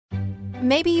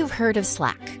Maybe you've heard of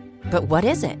Slack, but what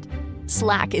is it?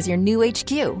 Slack is your new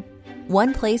HQ.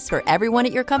 One place for everyone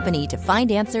at your company to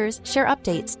find answers, share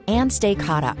updates, and stay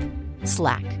caught up.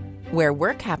 Slack, where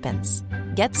work happens.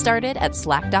 Get started at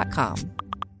slack.com.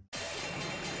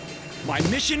 My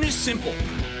mission is simple,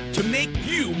 to make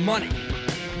you money.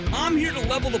 I'm here to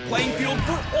level the playing field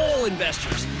for all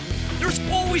investors. There's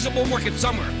always a bull market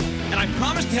somewhere, and I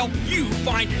promise to help you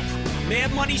find it.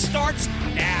 Mad Money starts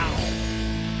now.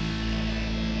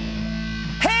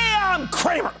 Hey, I'm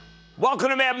Cramer. Welcome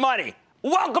to Mad Money.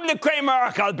 Welcome to Cramer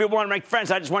America. I'll be one of my friends.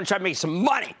 I just want to try to make some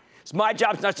money. It's my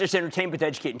job. It's not just to entertain, but to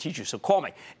educate and teach you. So call me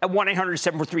at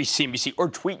 1-800-743-CNBC or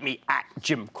tweet me at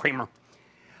Jim Cramer.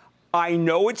 I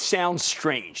know it sounds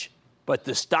strange, but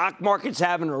the stock market's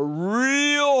having a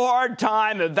real hard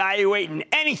time evaluating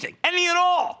anything at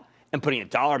all, and putting a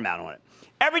dollar amount on it.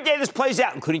 Every day this plays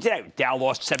out, including today. Dow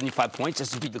lost 75 points.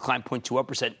 S&P declined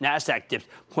 0.21%. NASDAQ dipped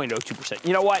 0.02%.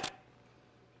 You know what?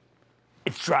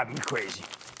 It's driving me crazy.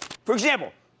 For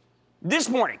example, this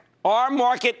morning, our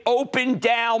market opened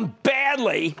down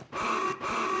badly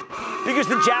because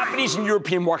the Japanese and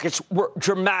European markets were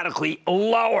dramatically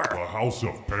lower. A house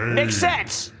of pain. Makes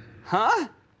sense. Huh?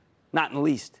 Not in the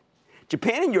least.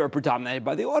 Japan and Europe are dominated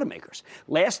by the automakers.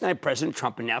 Last night, President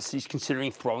Trump announced he's considering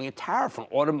throwing a tariff on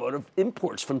automotive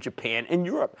imports from Japan and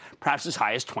Europe, perhaps as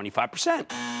high as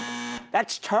 25%.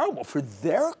 That's terrible for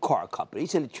their car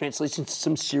companies, and it translates into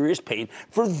some serious pain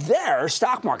for their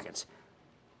stock markets.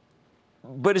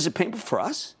 But is it painful for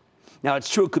us? Now, it's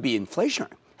true it could be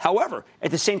inflationary. However,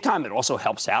 at the same time, it also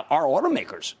helps out our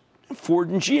automakers, Ford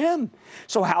and GM.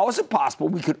 So how is it possible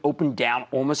we could open down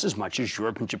almost as much as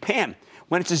Europe and Japan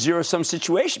when it's a zero-sum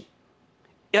situation?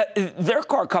 Their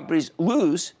car companies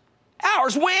lose,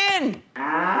 ours win.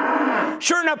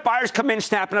 Sure enough, buyers come in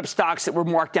snapping up stocks that were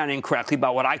marked down incorrectly by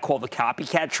what I call the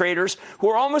copycat traders, who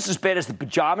are almost as bad as the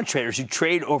pajama traders who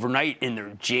trade overnight in their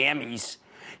jammies.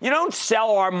 You don't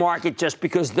sell our market just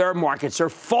because their markets are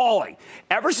falling.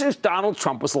 Ever since Donald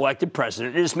Trump was elected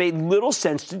president, it has made little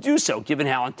sense to do so, given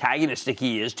how antagonistic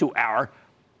he is to our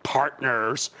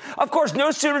partners. Of course, no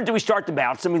sooner do we start to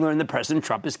bounce than we learn that President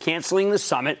Trump is canceling the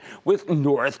summit with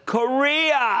North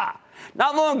Korea.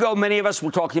 Not long ago, many of us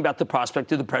were talking about the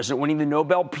prospect of the president winning the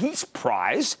Nobel Peace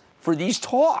Prize for these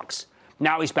talks.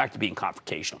 Now he's back to being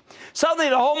confrontational. Suddenly,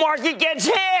 the whole market gets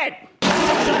hit.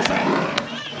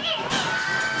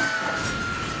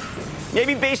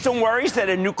 Maybe based on worries that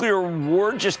a nuclear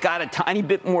war just got a tiny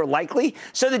bit more likely.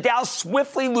 So the Dow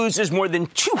swiftly loses more than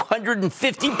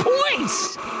 250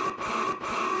 points.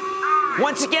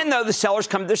 Once again, though, the sellers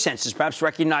come to their senses, perhaps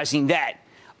recognizing that,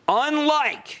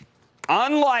 unlike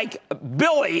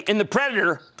Billy in The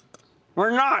Predator,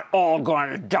 we're not all going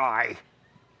to die.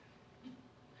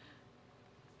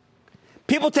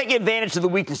 People take advantage of the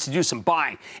weakness to do some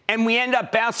buying, and we end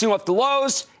up bouncing off the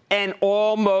lows and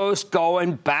almost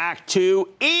going back to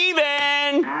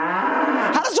even.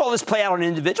 How does all this play out on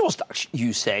individual stocks,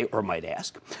 you say, or might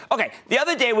ask? Okay, the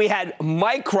other day we had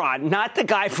Micron, not the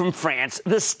guy from France,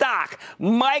 the stock,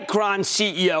 Micron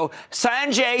CEO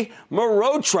Sanjay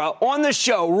Mehrotra on the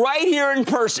show right here in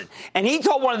person. And he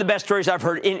told one of the best stories I've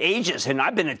heard in ages, and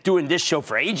I've been doing this show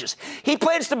for ages. He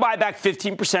plans to buy back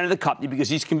 15% of the company because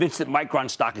he's convinced that Micron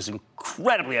stock is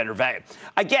incredibly undervalued.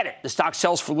 I get it. The stock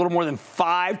sells for a little more than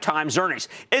 5 times earnings.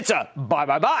 It's a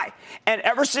buy. And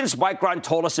ever since Micron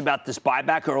told us about this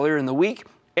buyback earlier in the week,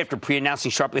 after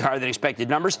pre-announcing sharply higher than expected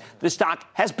numbers, the stock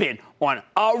has been on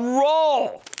a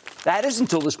roll. That is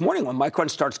until this morning when Micron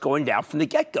starts going down from the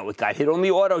get-go. It got hit on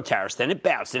the auto tariffs, then it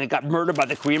bounced, then it got murdered by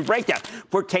the Korean breakdown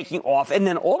for taking off, and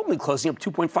then ultimately closing up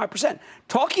 2.5%.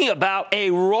 Talking about a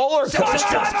roller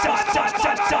coaster.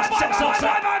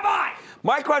 Buy.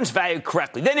 Micron's valued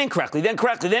correctly, then incorrectly, then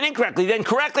correctly, then incorrectly, then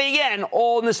correctly again,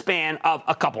 all in the span of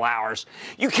a couple hours.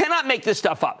 You cannot make this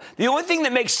stuff up. The only thing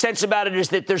that makes sense about it is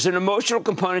that there's an emotional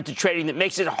component to trading that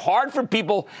makes it hard for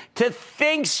people to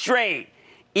think straight.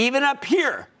 Even up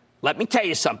here, let me tell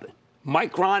you something.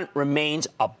 Micron remains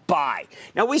a buy.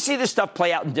 Now, we see this stuff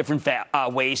play out in different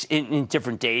ways in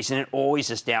different days, and it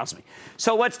always astounds me.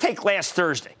 So let's take last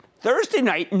Thursday. Thursday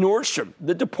night, Nordstrom,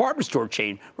 the department store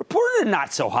chain, reported a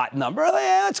not-so-hot number.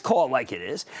 Let's call it like it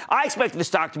is. I expected the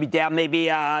stock to be down maybe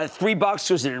 $3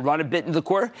 because it had run a bit into the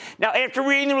quarter. Now, after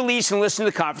reading the release and listening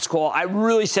to the conference call, I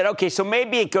really said, okay, so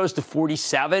maybe it goes to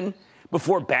 47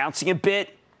 before bouncing a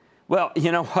bit. Well,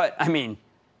 you know what? I mean,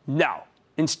 no.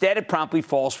 Instead, it promptly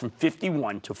falls from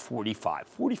 51 to 45.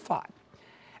 45.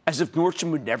 as if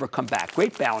Nordstrom would never come back.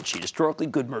 Great balance sheet, historically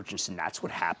good merchants, and that's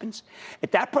what happens.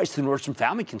 At that price, the Nordstrom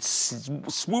family can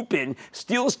swoop in,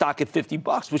 steal a stock at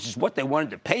 $50, which is what they wanted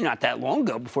to pay not that long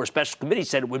ago before a special committee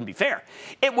said it wouldn't be fair.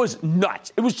 It was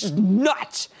nuts. It was just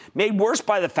nuts. Made worse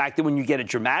by the fact that when you get a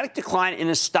dramatic decline in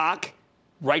a stock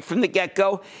right from the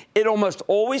get-go, it almost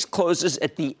always closes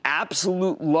at the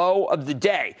absolute low of the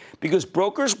day because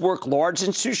brokers work large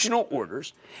institutional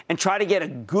orders and try to get a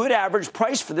good average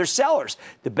price for their sellers.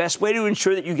 The best way to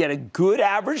ensure that you get a good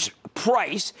average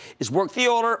price is work the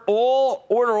order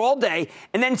all day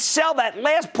and then sell that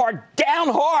last part down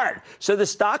hard so the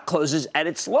stock closes at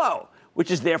its low,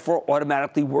 which is therefore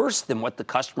automatically worse than what the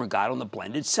customer got on the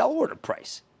blended sell order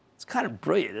price. It's kind of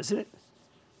brilliant, isn't it?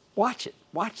 Watch it.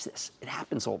 Watch this. It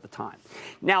happens all the time.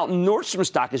 Now, Nordstrom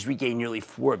stock has regained nearly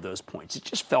 4 of those points. It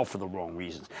just fell for the wrong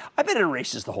reasons. I bet it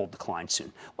erases the whole decline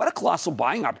soon. What a colossal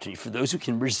buying opportunity for those who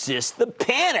can resist the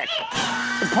panic.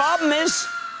 The problem is,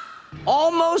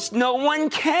 almost no one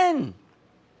can.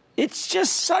 It's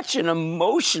just such an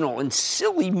emotional and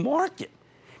silly market.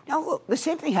 Now, look, the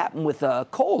same thing happened with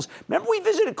Kohl's. Remember we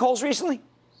visited Kohl's recently?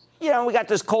 You know, we got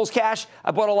this Kohl's cash.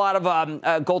 I bought a lot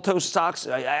of Gold Toast stocks.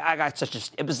 I got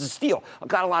it was a steal. I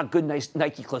got a lot of good, nice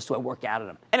Nike clothes, so I work out of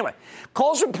them. Anyway,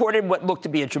 Kohl's reported what looked to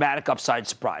be a dramatic upside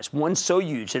surprise, one so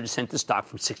huge that it sent the stock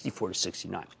from 64 to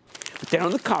 69. But then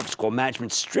on the conference call,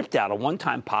 management stripped out a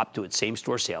one-time pop to its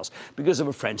same-store sales because of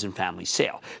a friends and family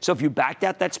sale. So if you backed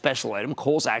out that special item,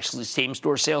 Kohl's actually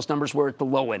same-store sales numbers were at the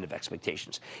low end of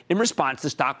expectations. In response,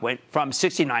 the stock went from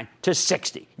 69 to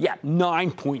 60. Yeah, 9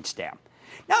 points down.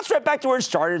 Now it's right back to where it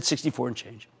started at 64 and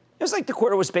change. It was like the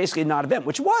quarter was basically a non-event,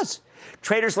 which it was.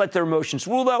 Traders let their emotions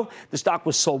rule, though. The stock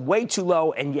was sold way too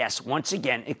low, and yes, once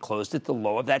again, it closed at the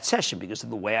low of that session because of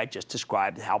the way I just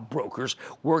described how brokers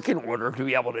work in order to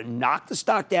be able to knock the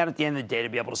stock down at the end of the day to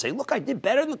be able to say, look, I did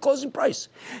better than the closing price.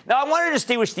 Now, I want to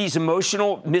distinguish these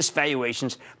emotional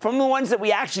misvaluations from the ones that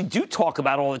we actually do talk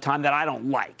about all the time that I don't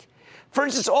like. For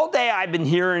instance, all day I've been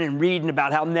hearing and reading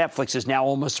about how Netflix is now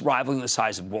almost rivaling the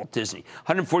size of Walt Disney.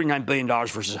 $149 billion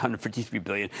versus $153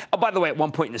 billion. Oh, by the way, at one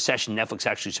point in the session, Netflix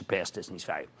actually surpassed Disney's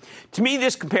value. To me,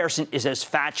 this comparison is as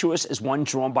fatuous as one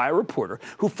drawn by a reporter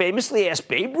who famously asked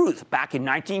Babe Ruth back in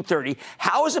 1930,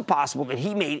 how is it possible that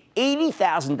he made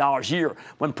 $80,000 a year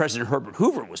when President Herbert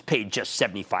Hoover was paid just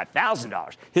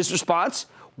 $75,000? His response,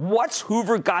 what's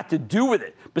Hoover got to do with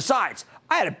it? Besides,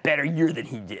 I had a better year than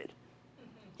he did.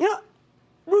 You know,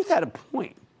 Ruth had a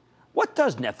point. What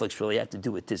does Netflix really have to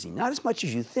do with Disney? Not as much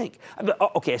as you think. I mean,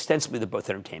 okay, ostensibly they're both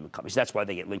entertainment companies. That's why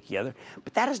they get linked together.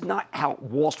 But that is not how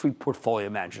Wall Street portfolio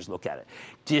managers look at it.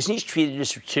 Disney's treated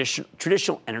as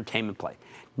traditional entertainment play.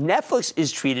 Netflix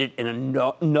is treated in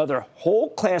another whole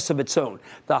class of its own,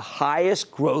 the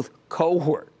highest growth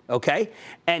cohort. Okay?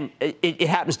 And it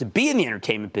happens to be in the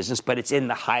entertainment business, but it's in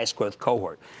the highest growth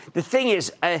cohort. The thing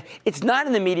is, it's not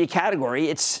in the media category.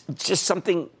 It's just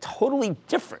something totally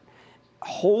different.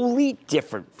 Wholly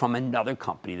different from another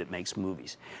company that makes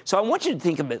movies. So I want you to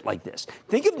think of it like this.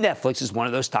 Think of Netflix as one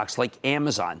of those stocks like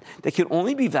Amazon that can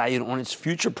only be valued on its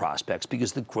future prospects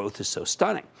because the growth is so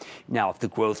stunning. Now, if the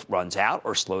growth runs out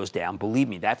or slows down, believe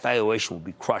me, that valuation will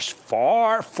be crushed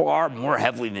far, far more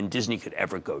heavily than Disney could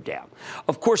ever go down.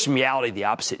 Of course, in reality, the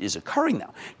opposite is occurring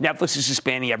now. Netflix is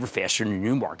expanding ever faster into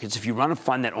new markets. If you run a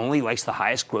fund that only likes the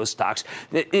highest growth stocks,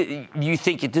 you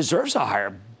think it deserves a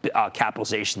higher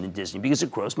capitalization than Disney because it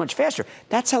grows much faster.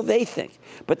 That's how they think.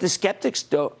 But the skeptics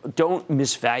don't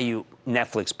misvalue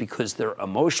Netflix because they're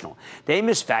emotional. They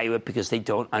misvalue it because they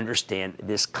don't understand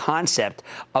this concept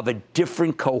of a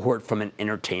different cohort from an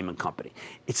entertainment company.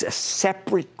 It's a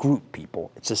separate group,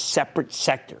 people. It's a separate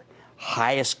sector.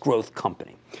 Highest growth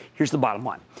company. Here's the bottom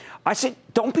line. I said,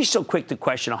 don't be so quick to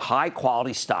question a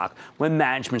high-quality stock when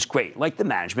management's great, like the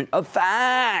management of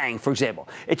FANG, for example.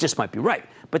 It just might be right.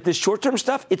 But this short-term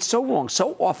stuff, it's so wrong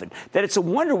so often that it's a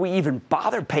wonder we even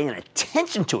bother paying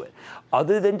attention to it,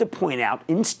 other than to point out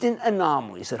instant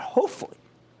anomalies that hopefully,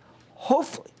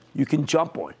 you can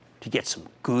jump on to get some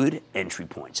good entry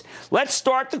points. Let's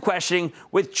start the questioning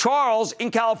with Charles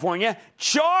in California.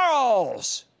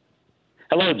 Charles!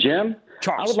 Hello, Jim.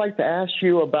 Charles. I would like to ask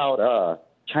you about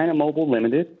China Mobile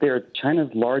Limited. They're China's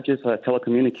largest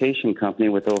telecommunication company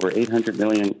with over 800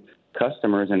 million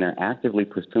customers, and they're actively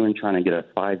pursuing trying to get a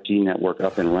 5G network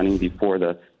up and running before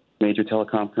the major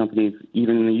telecom companies,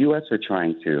 even in the U.S., are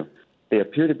trying to. They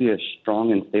appear to be a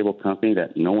strong and stable company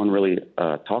that no one really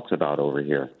talks about over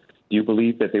here. Do you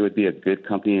believe that they would be a good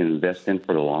company to invest in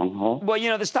for the long haul? Well,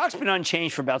 the stock's been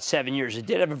unchanged for about 7 years. It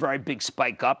did have a very big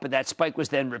spike up, but that spike was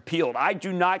then repealed. I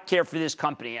do not care for this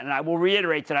company, and I will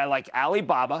reiterate that I like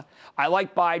Alibaba, I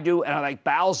like Baidu, and I like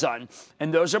Baozun,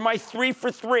 and those are my 3 for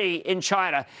 3 in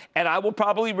China, and I will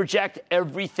probably reject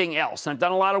everything else. And I've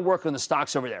done a lot of work on the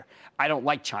stocks over there. I don't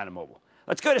like China Mobile.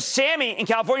 Let's go to Sammy in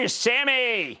California.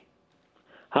 Sammy!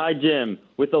 Hi, Jim.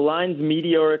 With the line's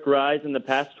meteoric rise in the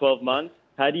past 12 months,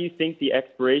 how do you think the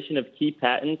expiration of key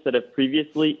patents that have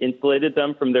previously insulated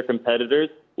them from their competitors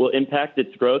will impact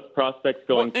its growth prospects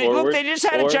going forward? Look, they just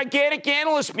had a gigantic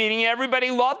analyst meeting, and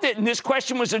everybody loved it. And this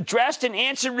question was addressed and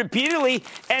answered repeatedly,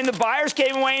 and the buyers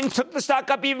came away and took the stock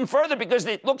up even further because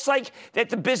it looks like that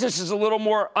the business is a little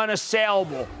more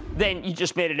unassailable than you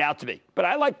just made it out to be. But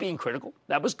I like being critical.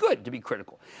 That was good to be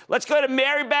critical. Let's go to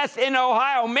Mary Beth in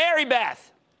Ohio. Mary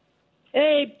Beth.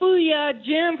 Hey, booyah,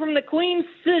 Jim from the Queen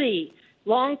City.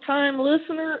 Long-time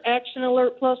listener, Action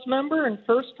Alert Plus member, and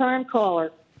first-time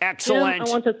caller. Excellent. Jim,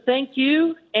 I want to thank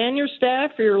you and your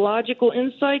staff for your logical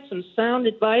insights and sound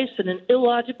advice in an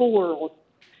illogical world.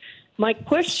 My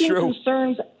question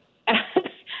concerns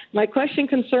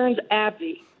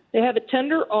AbbVie. They have a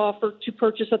tender offer to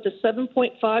purchase up to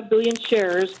 7.5 billion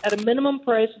shares at a minimum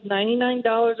price of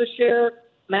 $99 a share,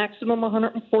 maximum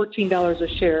 $114 a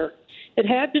share. It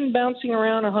had been bouncing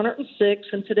around 106,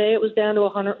 and today it was down to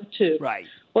 102. Right.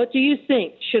 What do you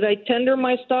think? Should I tender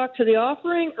my stock to the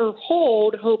offering or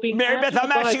hold, hoping? Mary Beth,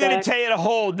 I'm actually going to tell you to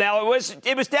hold. Now, it was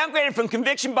downgraded from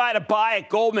conviction buy to buy at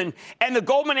Goldman, and the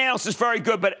Goldman analyst is very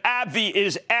good, but AbbVie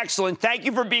is excellent. Thank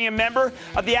you for being a member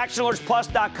of the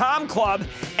ActionAlertsPlus.com club.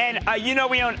 And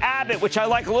we own Abbott, which I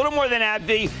like a little more than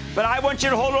AbbVie, but I want you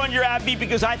to hold on to your AbbVie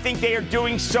because I think they are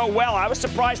doing so well. I was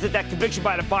surprised that conviction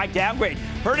buy to buy downgrade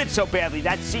hurt it so badly.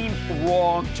 That seemed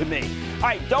wrong to me. All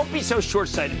right, don't be so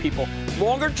short-sighted, people.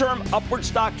 Longer-term upward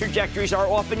stock trajectories are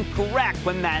often correct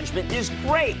when management is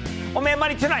great. On Mad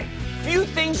Money tonight, few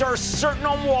things are certain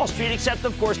on Wall Street except,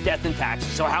 of course, death and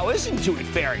taxes. So how is Intuit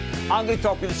faring? I'm going to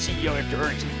talk with the CEO after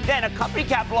earnings. Then a company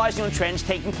capitalizing on trends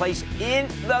taking place in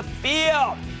the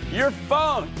field. Your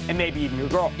phone, and maybe even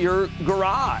your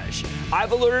garage.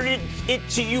 I've alerted it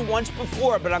to you once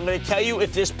before, but I'm going to tell you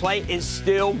if this play is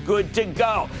still good to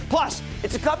go. Plus,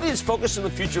 it's a company that's focused on the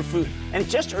future of food, and it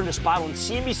just earned a spot on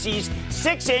CNBC's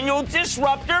 6th annual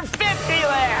Disruptor 50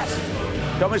 list.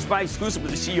 Don't miss my exclusive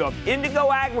with the CEO of Indigo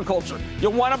Agriculture.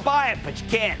 You'll want to buy it, but you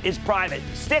can't. It's private.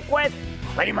 Stick with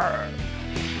Cramer.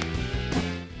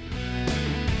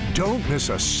 Don't miss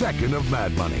a second of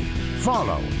Mad Money.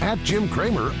 Follow @Jim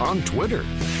Cramer on Twitter.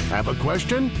 Have a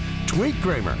question? Tweet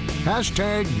Cramer.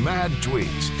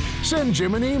 #MadTweets. Send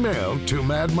Jim an email to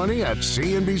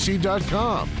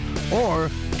madmoney@cnbc.com or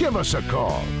give us a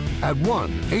call at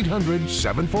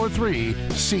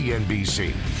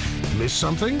 1-800-743-CNBC. Miss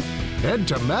something? Head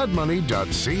to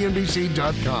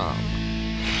madmoney.cnbc.com.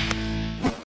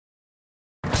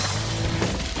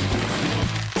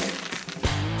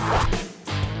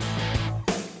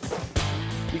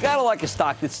 You gotta like a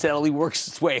stock that steadily works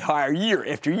its way higher year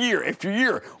after year after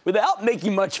year without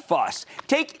making much fuss.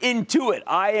 Take Intuit,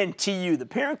 INTU, the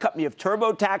parent company of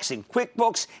TurboTax and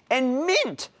QuickBooks and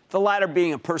Mint, the latter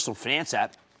being a personal finance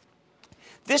app.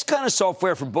 This kind of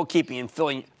software for bookkeeping and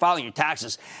filing your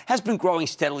taxes has been growing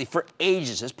steadily for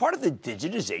ages as part of the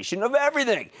digitization of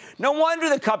everything. No wonder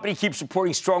the company keeps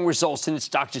reporting strong results and its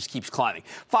stock just keeps climbing.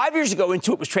 5 years ago,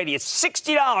 Intuit was trading at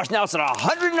 $60. Now it's at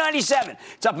 $197.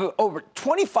 It's up over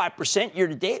 25% year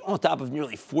to date, on top of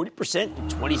nearly 40% in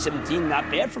 2017.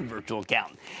 Not bad for a virtual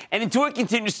accountant. And Intuit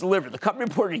continues to deliver. The company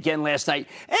reported again last night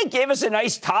and gave us a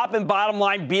nice top and bottom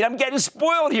line beat. I'm getting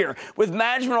spoiled here, with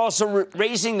management also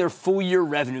raising their full year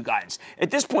revenue guidance. At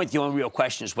this point, the only real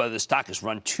question is whether the stock has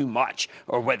run too much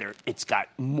or whether it's got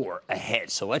more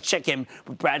ahead. So let's check in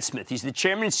with Brad Smith. He's the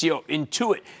chairman and CEO of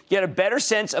Intuit. Get a better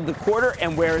sense of the quarter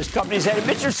and where his company is headed.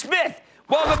 Mr. Smith,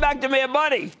 welcome back to Mad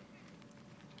Money.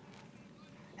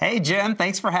 Hey, Jim.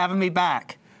 Thanks for having me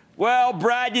back. Well,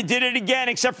 Brad, you did it again,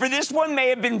 except for this one may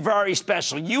have been very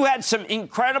special. You had some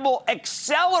incredible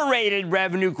accelerated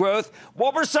revenue growth.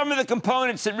 What were some of the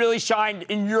components that really shined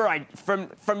in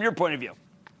from your point of view?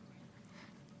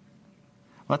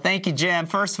 Well, thank you, Jim.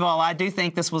 First of all, I do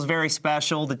think this was very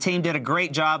special. The team did a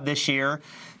great job this year.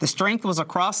 The strength was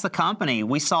across the company.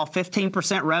 We saw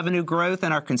 15% revenue growth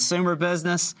in our consumer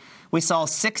business. We saw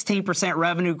 16%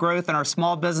 revenue growth in our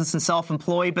small business and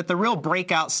self-employed. But the real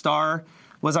breakout star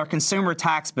was our consumer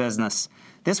tax business.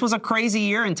 This was a crazy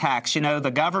year in tax. You know,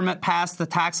 the government passed the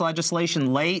tax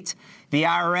legislation late. The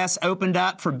IRS opened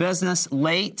up for business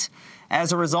late.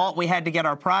 As a result, we had to get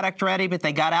our product ready, but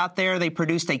they got out there. They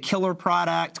produced a killer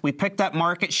product. We picked up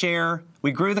market share.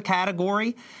 We grew the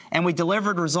category, and we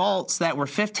delivered results that were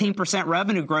 15%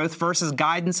 revenue growth versus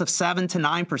guidance of 7 to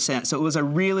 9%. So it was a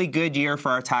really good year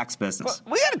for our tax business.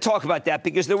 Well, we got to talk about that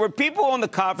because there were people on the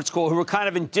conference call who were kind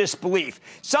of in disbelief.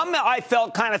 Some I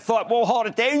felt kind of thought, well, hold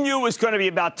it. They knew it was going to be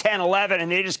about 10, 11,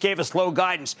 and they just gave us low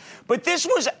guidance. But this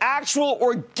was actual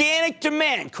organic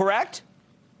demand, correct?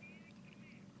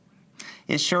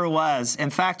 It sure was. In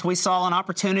fact, we saw an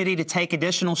opportunity to take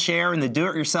additional share in the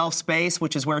do-it-yourself space,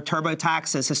 which is where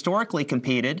TurboTax has historically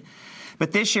competed.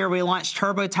 But this year, we launched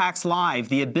TurboTax Live,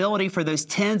 the ability for those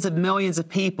tens of millions of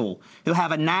people who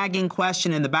have a nagging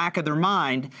question in the back of their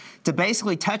mind to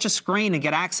basically touch a screen and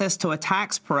get access to a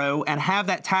tax pro and have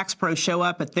that tax pro show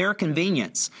up at their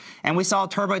convenience. And we saw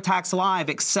TurboTax Live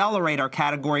accelerate our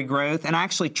category growth and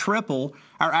actually triple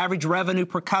our average revenue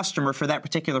per customer for that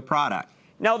particular product.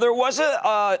 Now, there was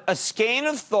a skein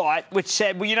of thought which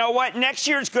said, well, you know what, next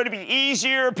year it's going to be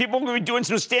easier. People are going to be doing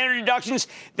some standard deductions.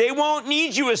 They won't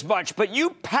need you as much. But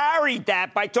you parried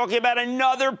that by talking about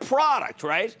another product,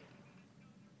 right?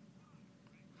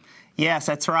 Yes,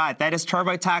 that's right. That is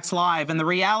TurboTax Live. And the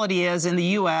reality is, in the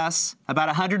U.S., about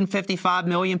 155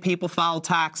 million people file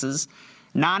taxes.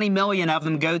 90 million of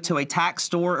them go to a tax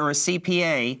store or a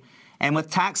CPA. And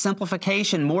with tax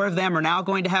simplification, more of them are now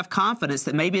going to have confidence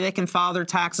that maybe they can file their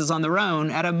taxes on their own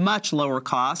at a much lower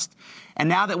cost. And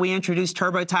now that we introduced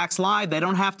TurboTax Live, they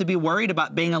don't have to be worried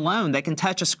about being alone. They can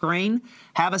touch a screen,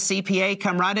 have a CPA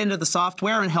come right into the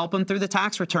software and help them through the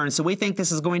tax return. So we think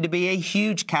this is going to be a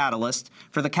huge catalyst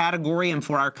for the category and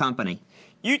for our company.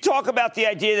 You talk about the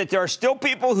idea that there are still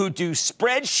people who do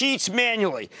spreadsheets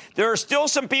manually. There are still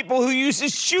some people who use a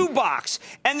shoebox.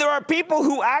 And there are people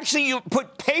who actually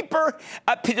put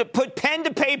put pen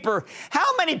to paper. How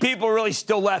many people are really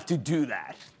still left who do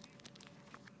that?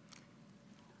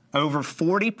 Over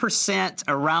 40%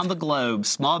 around the globe.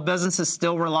 Small businesses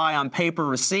still rely on paper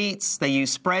receipts. They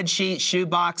use spreadsheets,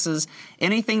 shoeboxes,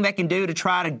 anything they can do to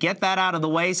try to get that out of the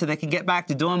way so they can get back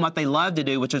to doing what they love to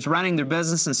do, which is running their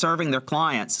business and serving their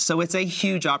clients. So it's a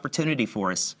huge opportunity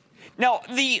for us. Now,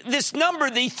 this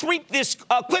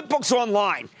QuickBooks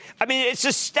Online, I mean, it's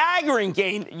a staggering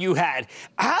gain that you had.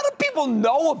 How do people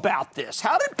know about this?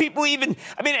 How did people even,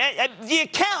 I mean, the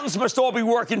accountants must all be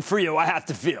working for you, I have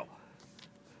to feel.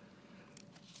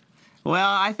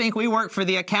 Well, I think we work for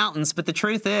the accountants, but the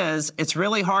truth is it's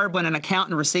really hard when an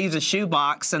accountant receives a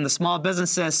shoebox and the small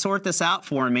business says, sort this out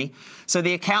for me. So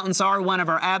the accountants are one of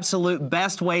our absolute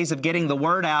best ways of getting the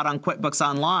word out on QuickBooks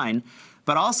Online.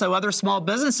 But also other small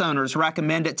business owners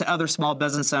recommend it to other small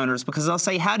business owners because they'll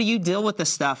say, how do you deal with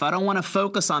this stuff? I don't want to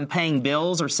focus on paying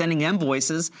bills or sending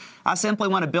invoices. I simply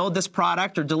want to build this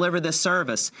product or deliver this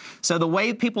service. So the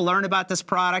way people learn about this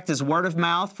product is word of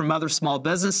mouth from other small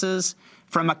businesses,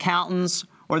 from accountants,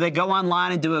 or they go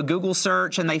online and do a Google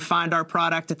search and they find our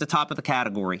product at the top of the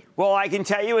category. Well, I can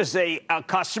tell you as a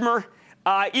customer,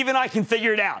 even I can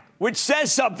figure it out, which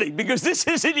says something, because this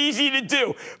isn't easy to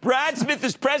do. Brad Smith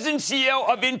is president and CEO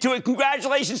of Intuit.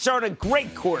 Congratulations, sir, on a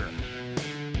great quarter.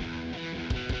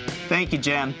 Thank you,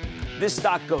 Jim. This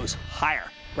stock goes higher.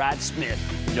 Brad Smith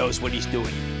knows what he's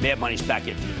doing. Mad Money's back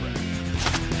in for the break.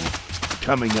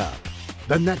 Coming up,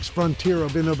 the next frontier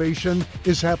of innovation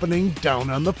is happening down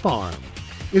on the farm.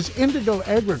 Is indigo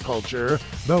agriculture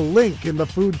the link in the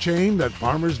food chain that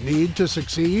farmers need to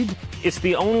succeed? It's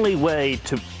the only way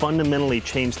to fundamentally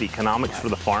change the economics for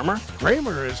the farmer.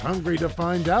 Cramer is hungry to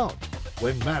find out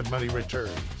when Mad Money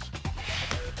returns.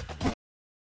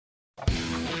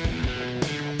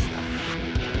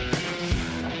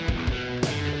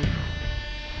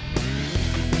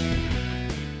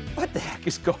 What the heck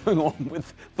is going on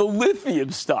with the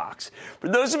lithium stocks? For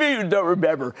those of you who don't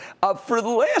remember, for the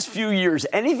last few years,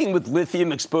 anything with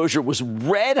lithium exposure was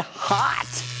red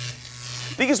hot.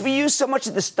 Because we use so much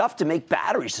of this stuff to make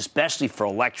batteries, especially for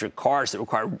electric cars that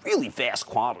require really vast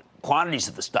quantities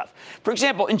of the stuff. For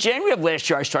example, in January of last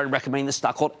year, I started recommending this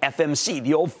stock called FMC,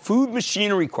 the old Food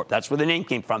Machinery Corp. That's where the name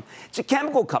came from. It's a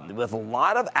chemical company with a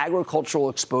lot of agricultural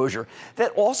exposure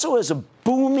that also has a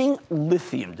booming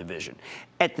lithium division.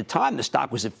 At the time, the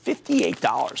stock was at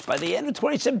 $58. By the end of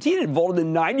 2017, it vaulted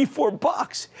to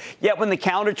 $94. Yet when the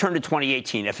calendar turned to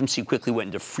 2018, FMC quickly went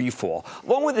into free fall,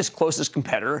 along with its closest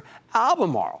competitor,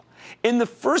 Albemarle. In the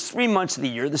first 3 months of the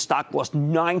year, the stock lost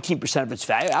 19% of its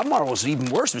value. Albemarle was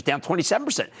even worse. It was down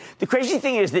 27%. The crazy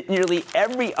thing is that nearly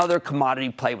every other commodity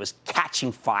play was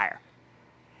catching fire.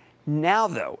 Now,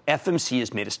 though, FMC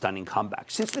has made a stunning comeback.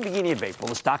 Since the beginning of April,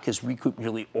 the stock has recouped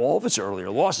nearly all of its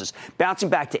earlier losses, bouncing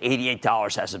back to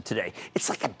 $88 as of today. It's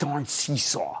like a darn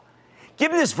seesaw.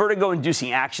 Given this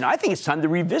vertigo-inducing action, I think it's time to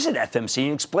revisit FMC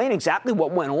and explain exactly what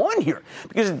went on here.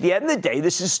 Because at the end of the day,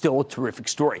 this is still a terrific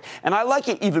story. And I like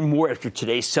it even more after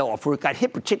today's sell-off, where it got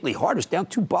hit particularly hard. It was down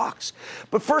 $2.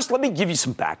 But first, let me give you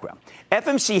some background.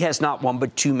 FMC has not one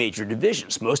but two major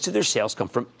divisions. Most of their sales come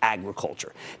from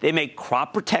agriculture. They make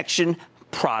crop protection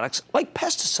products like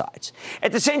pesticides.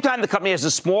 At the same time, the company has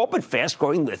a small but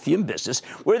fast-growing lithium business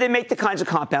where they make the kinds of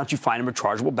compounds you find in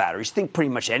rechargeable batteries. Think pretty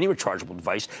much any rechargeable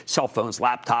device, cell phones,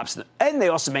 laptops, and they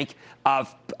also make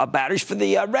batteries for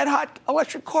the red-hot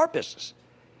electric car business.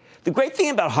 The great thing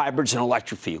about hybrids and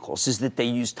electric vehicles is that they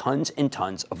use tons and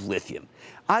tons of lithium.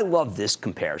 I love this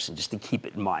comparison just to keep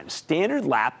it in mind. A standard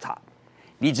laptop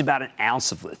needs about an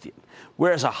ounce of lithium,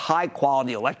 whereas a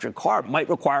high-quality electric car might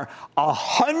require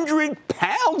 100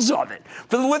 pounds of it.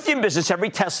 For the lithium business,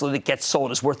 every Tesla that gets sold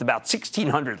is worth about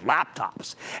 1,600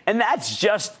 laptops. And that's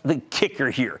just the kicker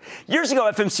here. Years ago,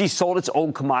 FMC sold its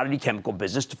old commodity chemical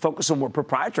business to focus on more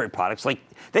proprietary products like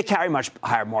they carry much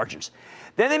higher margins.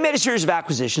 Then they made a series of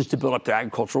acquisitions to build up their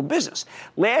agricultural business.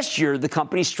 Last year, the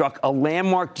company struck a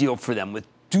landmark deal for them with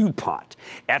DuPont.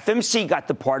 FMC got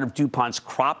the part of DuPont's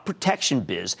crop protection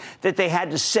biz that they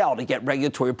had to sell to get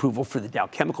regulatory approval for the Dow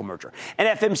Chemical merger.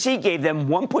 And FMC gave them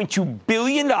 $1.2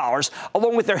 billion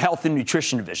along with their health and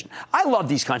nutrition division. I love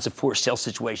these kinds of forced sale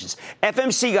situations.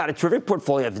 FMC got a terrific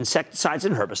portfolio of insecticides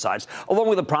and herbicides along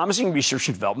with a promising research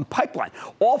and development pipeline,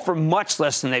 all for much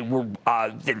less than they were,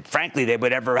 frankly, they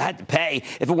would ever had to pay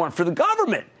if it weren't for the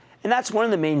government. And that's one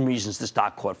of the main reasons the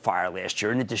stock caught fire last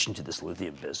year, in addition to this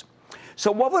lithium biz.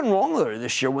 So what went wrong there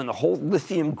this year when the whole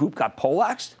lithium group got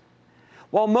poleaxed?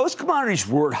 While most commodities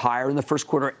roared higher in the first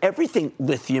quarter, everything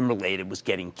lithium-related was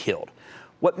getting killed.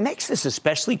 What makes this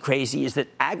especially crazy is that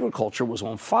agriculture was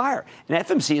on fire, and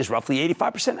FMC is roughly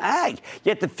 85% ag.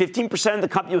 Yet the 15% of the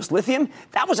company was lithium,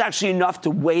 that was actually enough to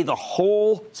weigh the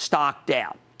whole stock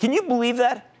down. Can you believe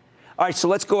that? All right, so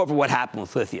let's go over what happened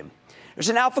with lithium. There's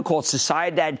an outfit called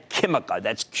Sociedad Química.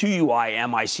 That's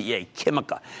Q-U-I-M-I-C-A,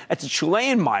 Química. That's a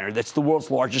Chilean miner that's the world's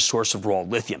largest source of raw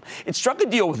lithium. It struck a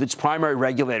deal with its primary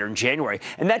regulator in January,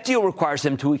 and that deal requires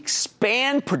them to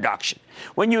expand production.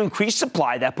 When you increase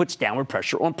supply, that puts downward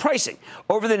pressure on pricing.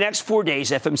 Over the next 4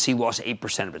 days, FMC lost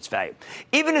 8% of its value.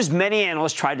 Even as many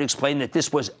analysts tried to explain that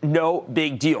this was no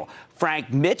big deal,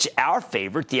 Frank Mitch, our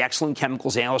favorite, the excellent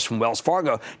chemicals analyst from Wells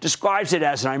Fargo, describes it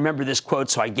as, and I remember this quote,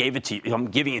 so I gave it to you, I'm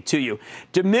giving it to you,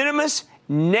 de minimis,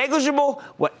 negligible,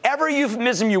 whatever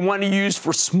euphemism you want to use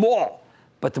for small,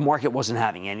 but the market wasn't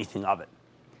having anything of it.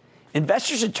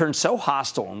 Investors had turned so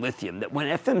hostile on lithium that when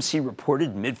FMC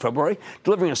reported in mid-February,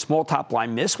 delivering a small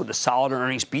top-line miss with a solid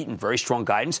earnings beat and very strong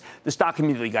guidance, the stock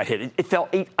immediately got hit. It fell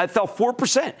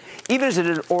 4%, even as it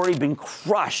had already been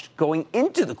crushed going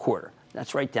into the quarter.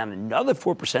 That's right down another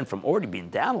 4% from already being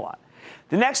down a lot.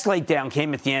 The next leg down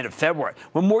came at the end of February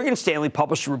when Morgan Stanley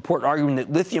published a report arguing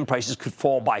that lithium prices could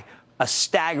fall by a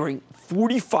staggering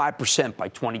 45% by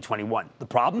 2021. The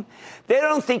problem? They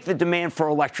don't think the demand for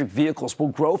electric vehicles will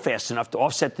grow fast enough to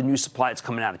offset the new supply that's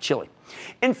coming out of Chile.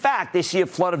 In fact, they see a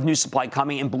flood of new supply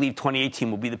coming and believe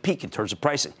 2018 will be the peak in terms of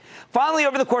pricing. Finally,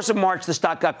 over the course of March, the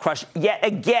stock got crushed yet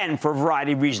again for a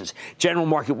variety of reasons. General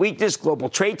market weakness, global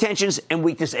trade tensions, and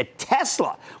weakness at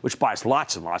Tesla, which buys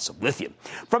lots and lots of lithium.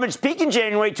 From its peak in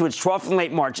January to its trough in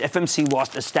late March, FMC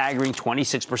lost a staggering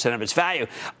 26% of its value.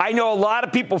 I know a lot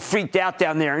of people freaked out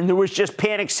down there, and there was just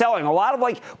panic selling. A lot of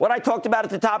like what I talked about at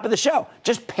the top of the show,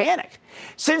 just panic.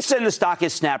 Since then, the stock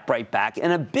has snapped right back,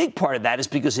 and a big part of that is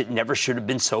because it never should have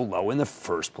been so low in the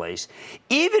first place.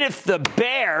 Even if the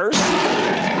bears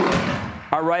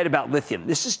are right about lithium,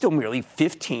 this is still merely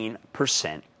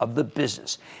 15% of the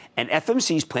business. And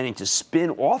FMC is planning to spin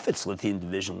off its lithium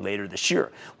division later this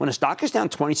year. When a stock is down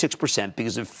 26%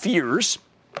 because of fears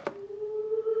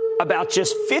about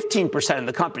just 15% of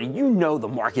the company, you know the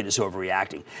market is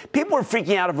overreacting. People are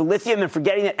freaking out over lithium and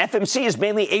forgetting that FMC is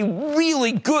mainly a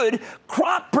really good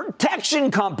crop protection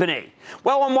company.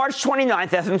 Well, on March 29th,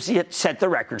 FMC set the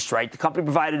record straight. The company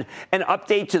provided an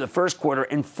update to the first quarter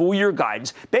and full-year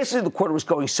guidance. Basically, the quarter was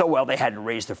going so well, they had to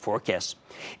raise their forecasts.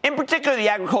 In particular, the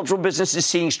agricultural business is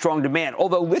seeing strong demand,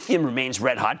 although lithium remains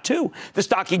red-hot, too. The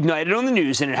stock ignited on the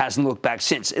news, and it hasn't looked back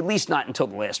since, at least not until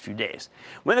the last few days.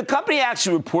 When the company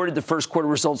actually reported the first quarter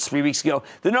results 3 weeks ago,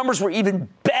 the numbers were even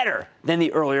better than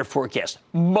the earlier forecast.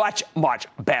 Much, much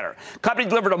better. The company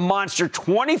delivered a monster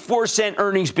 24-cent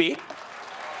earnings beat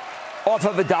off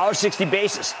of a $1.60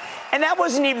 basis. And that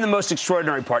wasn't even the most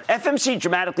extraordinary part. FMC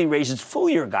dramatically raised its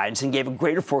full-year guidance and gave a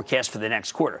greater forecast for the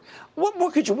next quarter. What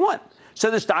more could you want? So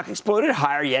the stock exploded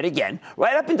higher yet again,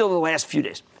 right up until the last few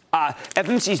days.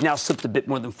 FMC's now slipped a bit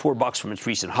more than $4 from its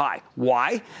recent high.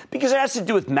 Why? Because it has to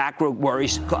do with macro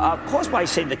worries caused by,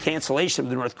 say, the cancellation of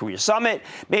the North Korea summit.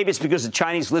 Maybe it's because the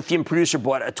Chinese lithium producer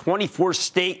bought a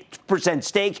 24%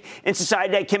 stake in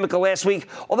Sociedad Chemical last week,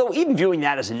 although even viewing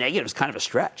that as a negative is kind of a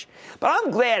stretch. But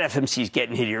I'm glad FMC's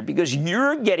getting hit here because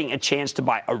you're getting a chance to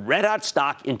buy a red-hot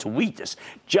stock into weakness,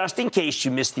 just in case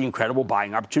you missed the incredible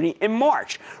buying opportunity in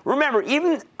March. Remember,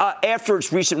 even after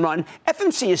its recent run,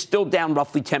 FMC is still down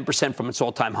roughly 10% from its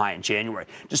all-time high in January,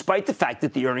 despite the fact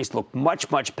that the earnings look much,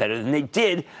 much better than they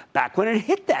did back when it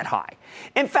hit that high.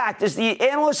 In fact, as the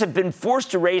analysts have been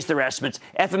forced to raise their estimates,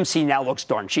 FMC now looks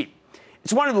darn cheap.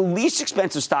 It's one of the least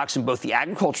expensive stocks in both the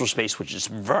agricultural space, which is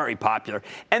very popular,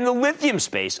 and the lithium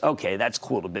space. Okay, that's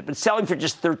cooled a bit, but selling for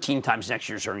just 13 times next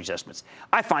year's earnings estimates.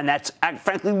 I find that's,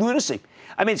 frankly, lunacy.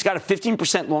 I mean, it's got a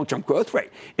 15% long-term growth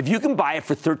rate. If you can buy it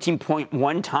for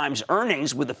 13.1 times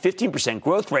earnings with a 15%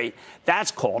 growth rate, that's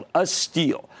called a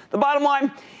steal. The bottom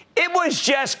line, it was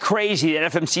just crazy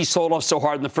that FMC sold off so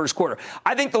hard in the first quarter.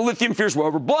 I think the lithium fears were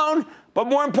overblown, but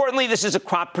more importantly, this is a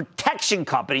crop protection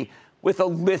company with a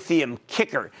lithium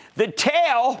kicker. The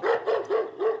tail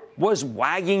was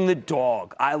wagging the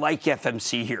dog. I like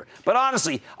FMC here. But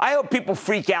honestly, I hope people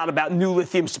freak out about new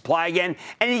lithium supply again,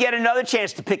 and you get another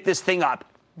chance to pick this thing up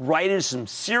right into some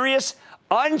serious,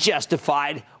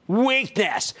 unjustified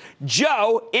weakness.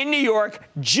 Joe in New York.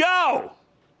 Joe!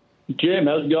 Jim,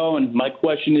 how's it going? My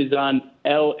question is on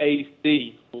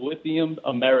LAC, Lithium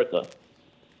America.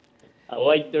 I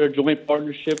like their joint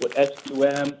partnership with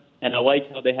SQM, and I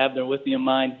like how they have their lithium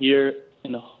mine here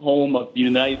in the home of the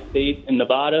United States in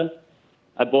Nevada.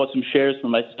 I bought some shares for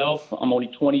myself. I'm only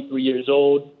 23 years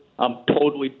old. I'm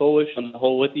totally bullish on the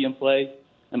whole lithium play.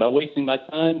 Am I wasting my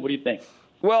time? What do you think?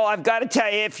 Well, I've got to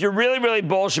tell you, if you're really, really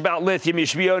bullish about lithium, you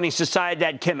should be owning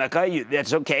Sociedad Chemical.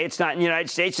 That's okay. It's not in the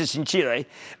United States. It's in Chile.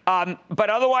 But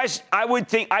otherwise, I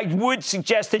would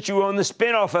suggest that you own the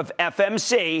spinoff of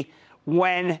FMC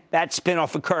when that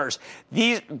spinoff occurs.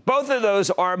 Both of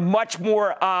those are much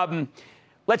more,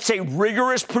 let's say,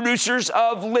 rigorous producers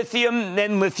of lithium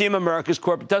than Lithium Americas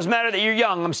Corp. It doesn't matter that you're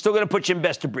young. I'm still going to put you in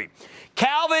best of breed.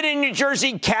 Calvin in New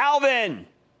Jersey. Calvin.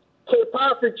 Hey,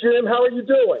 Patrick, Jim, how are you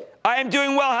doing? I am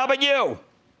doing well. How about you?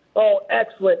 Oh,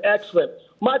 excellent, excellent.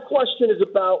 My question is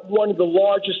about one of the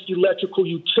largest electrical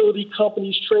utility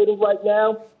companies trading right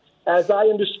now. As I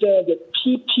understand it,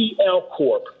 PPL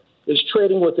Corp is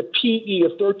trading with a PE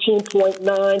of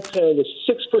 13.9, paying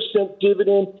a 6%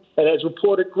 dividend, and has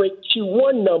reported great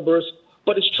Q1 numbers,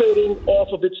 but it's trading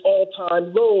off of its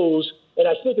all-time lows. And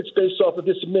I think it's based off of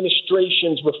this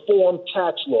administration's reform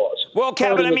tax laws. Well,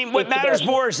 Kevin, I mean, what matters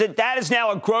more is that is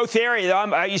now a growth area.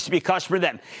 I used to be a customer of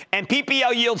them. And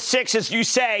PPL yields 6, as you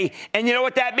say. And you know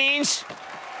what that means?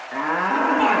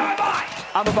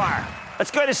 I'm a buyer.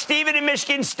 Let's go to Stephen in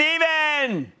Michigan.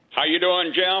 Stephen! How you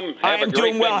doing, Jim? I am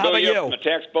doing well. How about you? From the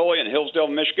tax bully in Hillsdale,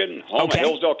 Michigan, home of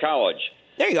Hillsdale College.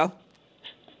 There you go.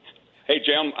 Hey,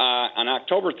 Jim, on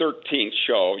October 13th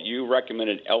show, you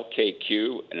recommended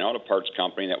LKQ, an auto parts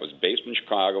company that was based in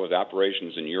Chicago with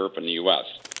operations in Europe and the U.S.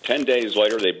 10 days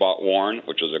later, they bought Warren,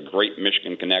 which is a great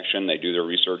Michigan connection. They do their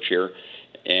research here.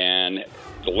 And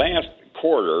the last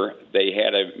quarter, they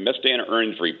had a missed day in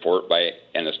earnings report,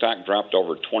 and the stock dropped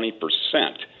over 20%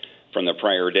 from the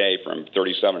prior day, from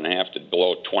 37.5 to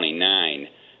below 29.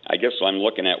 I guess I'm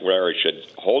looking at where I should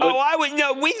hold it. Oh, I would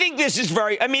no. We think this is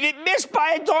it missed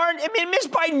by it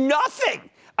missed by nothing.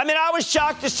 I mean, I was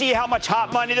shocked to see how much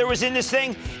hot money there was in this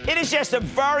thing. It is just a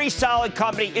very solid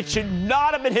company. It should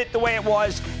not have been hit the way it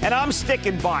was, and I'm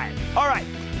sticking by it. All right.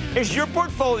 Is your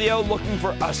portfolio looking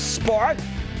for a spark?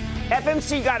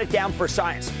 FMC got it down for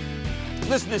science.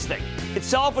 Listen to this thing.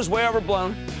 Itself was way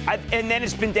overblown, and then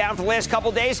it's been down for the last couple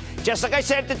of days. Just like I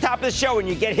said at the top of the show, when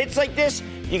you get hits like this,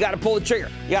 you got to pull the trigger.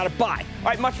 You got to buy. All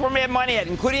right, much more Mad Money ahead,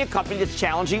 including a company that's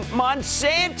challenging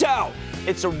Monsanto.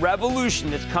 It's a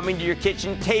revolution that's coming to your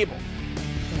kitchen table,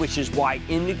 which is why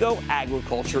Indigo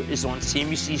Agriculture is on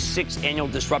CNBC's 6th annual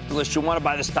disruptor list. You'll want to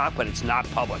buy the stock, but it's not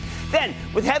public. Then,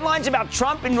 with headlines about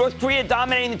Trump and North Korea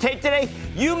dominating the tape today,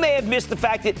 you may have missed the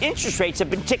fact that interest rates have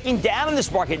been ticking down in this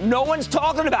market. No one's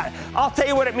talking about it. I'll tell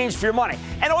you what it means for your money.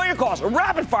 And all your calls are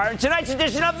rapid fire in tonight's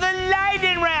edition of the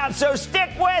Lightning Round. So stick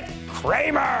with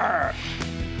Cramer.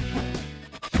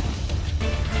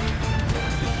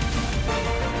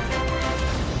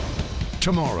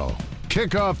 Tomorrow,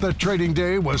 kick off the trading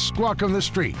day with Squawk on the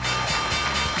Street.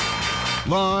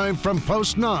 Live from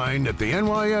Post 9 at the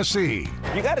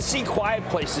NYSE. You got to see Quiet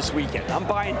Place this weekend. I'm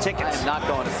buying tickets. I'm not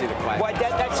going to see the Quiet Place.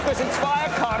 That's because it's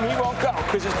Viacom. He won't go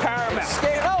because it's Paramount.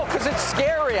 No, because it's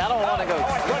scary. I don't want to go.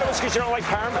 I thought it was just because you don't like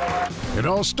Paramount. It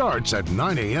all starts at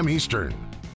 9 a.m. Eastern.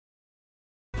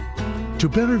 To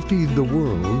better feed the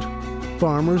world,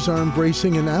 farmers are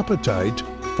embracing an appetite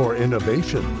for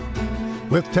innovation.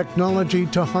 With technology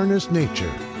to harness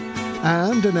nature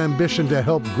and an ambition to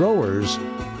help growers,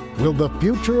 will the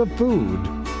future of food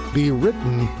be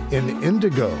written in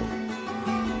indigo?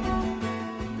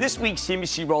 This week,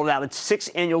 CNBC rolled out its 6th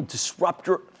annual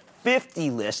Disruptor 50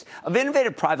 list of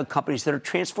innovative private companies that are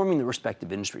transforming their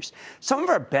respective industries. Some of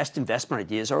our best investment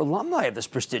ideas are alumni of this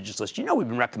prestigious list. You know we've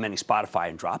been recommending Spotify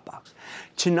and Dropbox.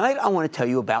 Tonight, I want to tell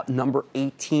you about number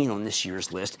 18 on this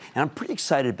year's list, and I'm pretty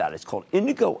excited about it. It's called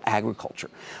Indigo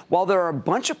Agriculture. While there are a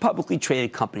bunch of publicly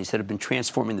traded companies that have been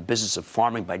transforming the business of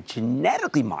farming by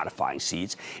genetically modifying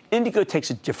seeds, Indigo takes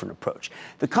a different approach.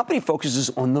 The company focuses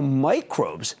on the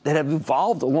microbes that have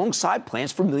evolved alongside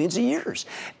plants for millions of years.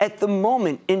 At the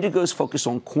moment, Indigo is focused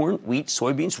on corn, wheat,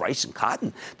 soybeans, rice, and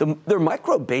cotton. Their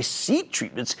microbe-based seed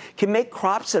treatments can make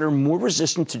crops that are more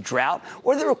resistant to drought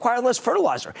or that require less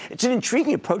fertilizer. It's an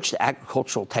intriguing approach to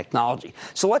agricultural technology.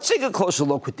 So let's take a closer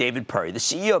look with David Perry, the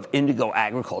CEO of Indigo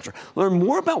Agriculture. Learn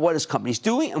more about what his company is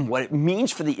doing and what it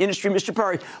means for the industry. Mr.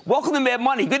 Perry, welcome to Mad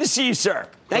Money. Good to see you, sir.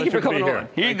 Thank you for coming on.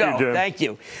 Here you go. Thank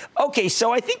you. Okay,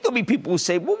 so I think there'll be people who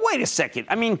say, well, wait a second.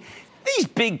 I mean, these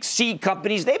big seed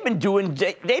companies, they've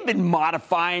been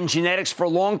modifying genetics for a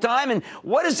long time, and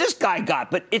what has this guy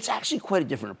got? But it's actually quite a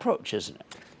different approach, isn't it?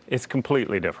 It's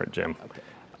completely different, Jim.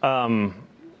 Okay.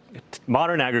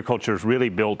 Modern agriculture is really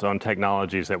built on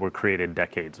technologies that were created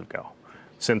decades ago.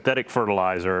 Synthetic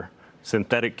fertilizer,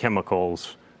 synthetic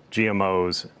chemicals,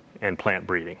 GMOs, and plant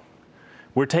breeding.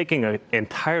 We're taking an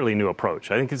entirely new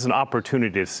approach. I think it's an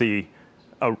opportunity to see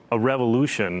a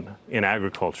revolution in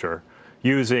agriculture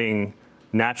using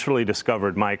naturally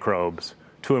discovered microbes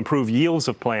to improve yields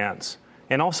of plants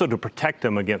and also to protect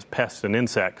them against pests and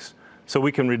insects so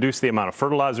we can reduce the amount of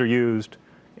fertilizer used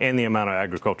and the amount of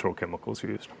agricultural chemicals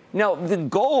used. Now, the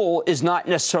goal is not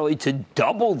necessarily to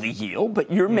double the yield,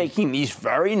 but you're making these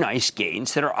very nice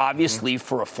gains that are obviously,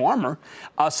 for a farmer,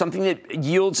 something that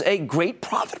yields a great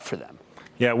profit for them.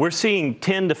 Yeah, we're seeing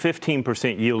 10 to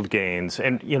 15% yield gains,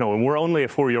 and we're only a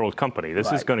 4-year-old company.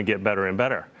 This is going to get better and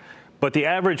better. But the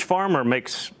average farmer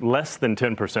makes less than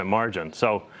 10% margin.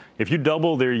 So if you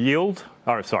double their yield,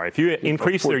 if you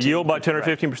increase their yield by 10 or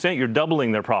 15%, you're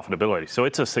doubling their profitability. So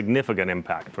it's a significant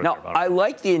impact for their bottom. I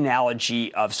like the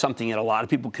analogy of something that a lot of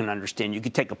people can understand. You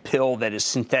could take a pill that is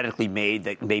synthetically made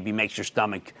that maybe makes your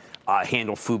stomach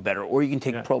handle food better, or you can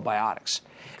take probiotics.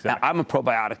 Exactly. Now, I'm a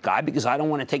probiotic guy because I don't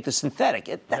want to take the synthetic.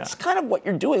 That's kind of what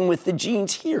you're doing with the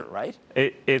genes here, right?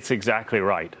 It's exactly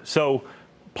right. So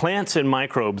plants and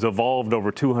microbes evolved over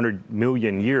 200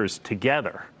 million years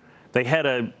together. They had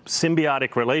a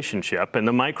symbiotic relationship, and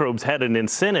the microbes had an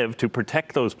incentive to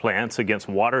protect those plants against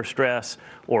water stress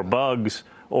or bugs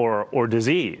or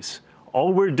disease.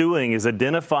 All we're doing is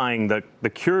identifying the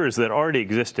cures that already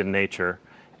exist in nature,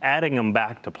 adding them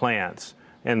back to plants,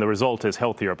 and the result is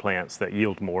healthier plants that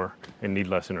yield more and need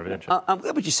less intervention. I'm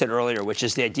glad what you said earlier, which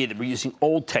is the idea that we're using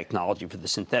old technology for the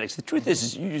synthetics. The truth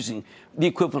is you're using the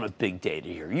equivalent of big data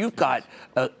here. You've got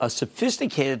a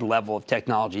sophisticated level of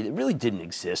technology that really didn't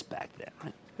exist back then,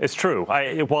 right? It's true.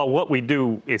 While what we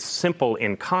do is simple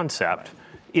in concept,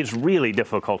 it's really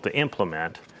difficult to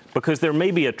implement because there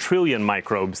may be 1 trillion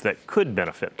microbes that could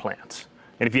benefit plants.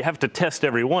 And if you have to test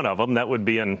every one of them, that would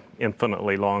be an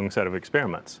infinitely long set of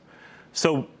experiments.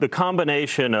 So the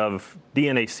combination of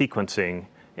DNA sequencing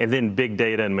and then big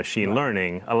data and machine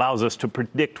learning allows us to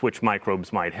predict which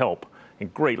microbes might help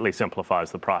and greatly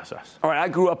simplifies the process. All right, I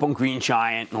grew up on Green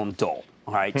Giant and on Dole.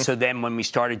 All right, so then when we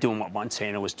started doing what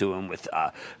Monsanto was doing with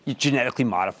genetically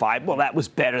modified, well, that was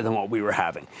better than what we were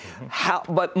having.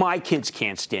 But my kids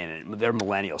can't stand it. They're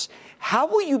millennials. How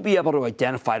will you be able to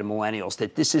identify to millennials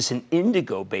that this is an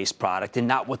indigo-based product and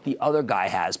not what the other guy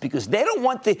has? Because they don't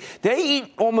want they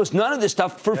eat almost none of this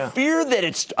stuff for fear that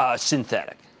it's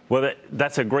synthetic. Well,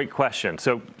 that's a great question.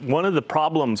 So one of the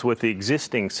problems with the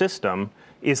existing system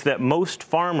is that most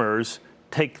farmers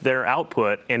take their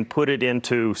output and put it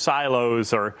into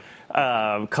silos or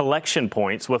collection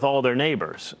points with all their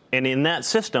neighbors. And in that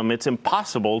system, it's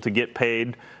impossible to get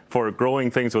paid for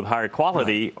growing things with higher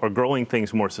quality or growing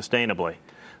things more sustainably.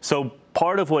 So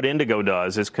part of what Indigo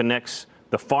does is connects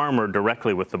the farmer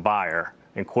directly with the buyer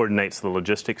and coordinates the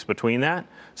logistics between that.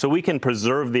 So we can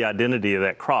preserve the identity of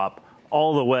that crop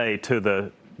all the way to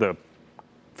the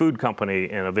food company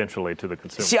and eventually to the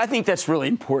consumer. See, I think that's really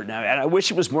important, and I wish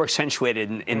it was more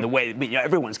accentuated in the way that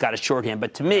everyone's got a shorthand.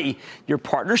 But to me, your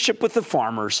partnership with the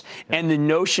farmers and the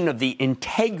notion of the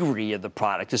integrity of the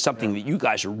product is something that you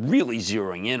guys are really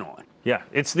zeroing in on. Yeah,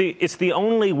 it's the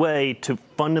only way to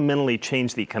fundamentally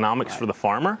change the economics for the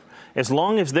farmer. As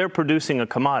long as they're producing a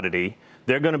commodity,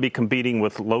 they're going to be competing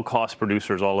with low-cost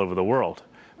producers all over the world.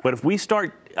 But if we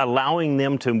start allowing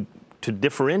them to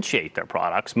differentiate their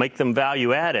products, make them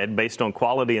value-added based on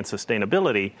quality and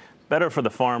sustainability, better for the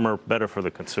farmer, better for the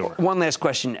consumer. One last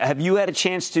question. Have you had a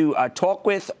chance to talk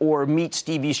with or meet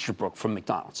Steve Easterbrook from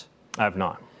McDonald's? I have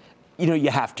not.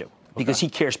 You have to, because he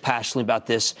cares passionately about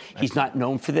this. He's not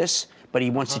known for this, but he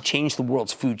wants to change the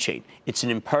world's food chain. It's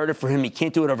an imperative for him. He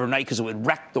can't do it overnight because it would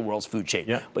wreck the world's food chain.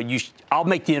 Yeah. But I'll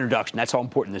make the introduction. That's how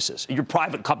important this is. You're a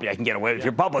private company. I can get away with. If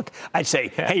you're public, I'd say,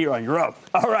 hey, you're on your own.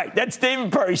 All right. That's David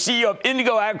Perry, CEO of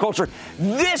Indigo Agriculture.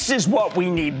 This is what we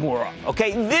need more of,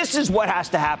 okay? This is what has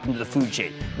to happen to the food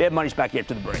chain. Mad Money's back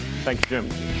after the break. Thank you, Jim.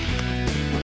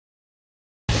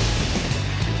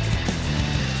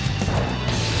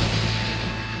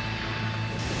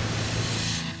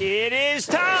 It is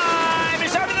time.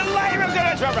 It's time for the lightning round.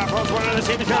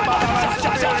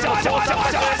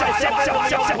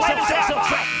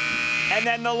 And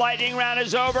then the lightning round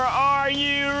is over. Are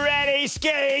you ready,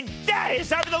 Skate Daddy? It's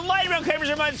time for the lightning round. Cramer's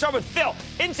remind start with Phil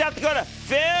in South Dakota.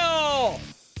 Phil.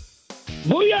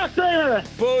 Booyah, Cramer.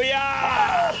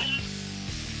 Booyah.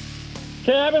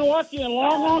 Okay, I've been watching you a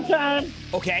long, long time.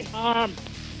 Okay.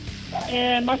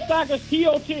 And my stock is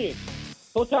TOT.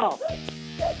 Total.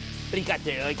 What do you got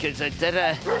there?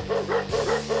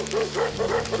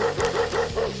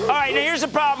 All right, now here's the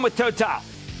problem with Total.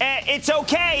 It's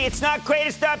okay. It's not great.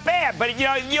 It's not bad. But, it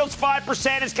yields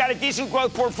 5%. It's got a decent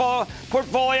growth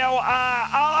portfolio.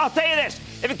 I'll tell you this.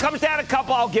 If it comes down a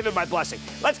couple, I'll give it my blessing.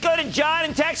 Let's go to John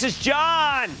in Texas.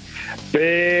 John.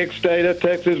 Big state of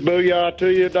Texas. Booyah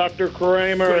to you, Dr.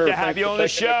 Cramer. Good to have you on the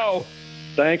show.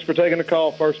 Thanks for taking the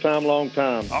call. First time, long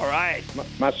time. All right.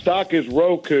 My stock is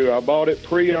Roku. I bought it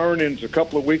pre-earnings a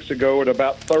couple of weeks ago at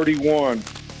about 31.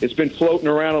 It's been floating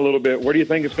around a little bit. What do you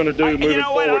think it's going to do moving forward? You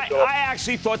know what? I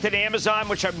actually thought that Amazon,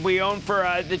 which we own for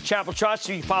the Chapel Trust,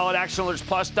 so you follow at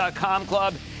ActionAlertsPlus.com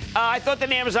Club, I thought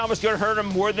that Amazon was going to hurt them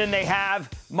more than they have.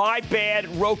 My bad.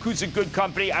 Roku's a good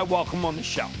company. I welcome them on the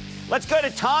show. Let's go to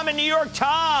Tom in New York.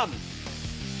 Tom.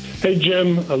 Hey,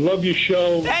 Jim. I love your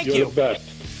show. Thank you. You're the best.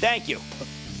 Thank you.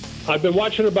 I've been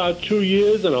watching about 2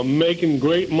 years, and I'm making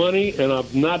great money, and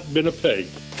I've not been a pig.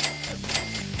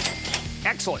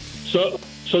 Excellent. So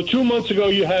 2 months ago,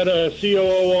 you had a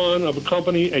COO on of a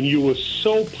company, and you were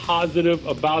so positive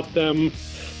about them,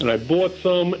 and I bought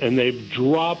some, and they've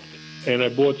dropped, and I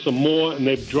bought some more, and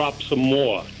they've dropped some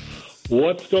more.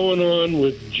 What's going on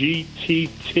with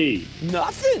GTT?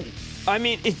 Nothing. I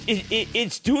mean,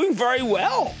 it's doing very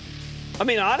well. I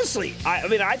mean, honestly,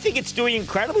 I think it's doing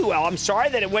incredibly well. I'm sorry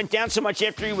that it went down so much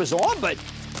after he was on, but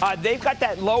they've got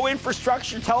that low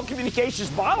infrastructure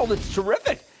telecommunications model that's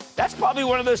terrific. That's probably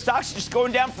one of those stocks just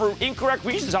going down for incorrect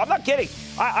reasons. I'm not kidding.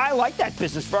 I like that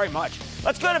business very much.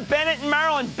 Let's go to Bennett in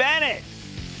Maryland. Bennett.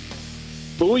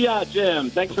 Booyah,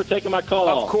 Jim. Thanks for taking my call.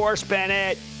 Of course,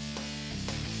 Bennett.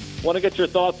 Want to get your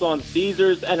thoughts on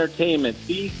Caesars Entertainment,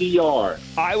 CZR.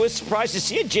 I was surprised to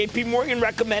see it. JP Morgan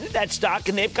recommended that stock,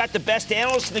 and they've got the best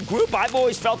analysts in the group. I've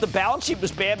always felt the balance sheet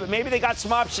was bad, but maybe they got some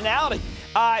optionality.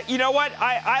 You know what?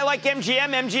 I like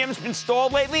MGM. MGM's been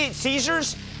stalled lately.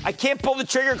 Caesars, I can't pull the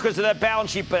trigger because of that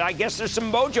balance sheet, but I guess there's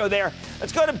some mojo there.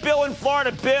 Let's go to Bill in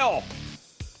Florida. Bill.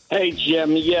 Hey,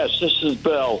 Jim. Yes, this is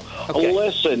Bill. Okay.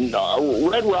 Listen,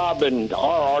 Red Robin,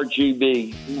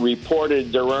 RRGB,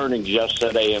 reported their earnings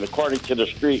yesterday, and according to the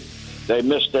street, they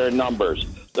missed their numbers.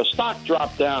 The stock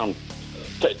dropped down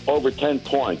to over 10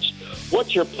 points.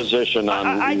 What's your position on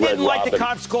Red Robin? I didn't like the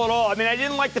conference call at all. I mean, I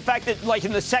didn't like the fact that, like,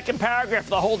 in the second paragraph of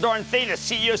the whole darn thing, the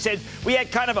CEO said we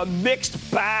had kind of a mixed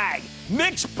bag.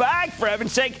 Mixed bag, for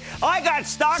heaven's sake. I got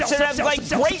stocks that have,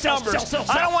 great numbers.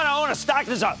 I don't want to own a stock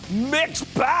that's a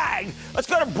mixed bag. Let's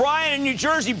go to Brian in New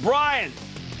Jersey. Brian.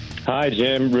 Hi,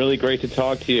 Jim. Really great to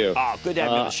talk to you. Oh, good to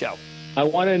have you on the show. I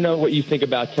want to know what you think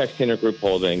about Textainer Group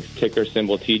Holdings, ticker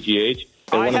symbol TGH.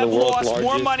 I have lost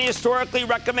more money historically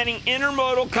recommending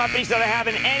intermodal companies than I have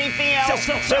in anything else.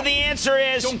 So the answer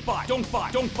is... Don't buy.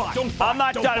 I'm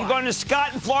not done. I'm going to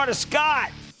Scott in Florida.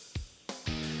 Scott.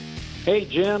 Hey,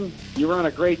 Jim. You run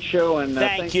a great show, and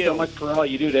thanks so much for all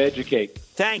you do to educate.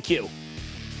 Thank you.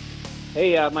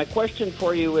 Hey, my question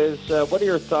for you is, what are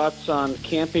your thoughts on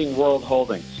Camping World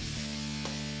Holdings?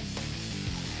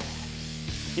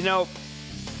 You know,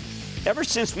 ever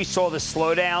since we saw the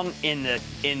slowdown in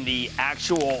the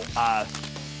actual,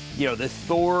 the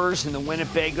Thors and the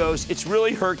Winnebagos, it's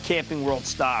really hurt Camping World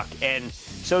stock. And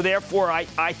so, therefore,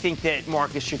 I think that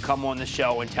Marcus should come on the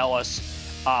show and tell us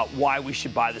why we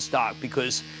should buy the stock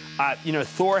because,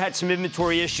 Thor had some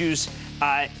inventory issues.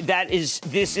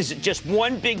 This is just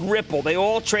one big ripple. They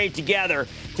all trade together.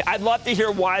 I'd love to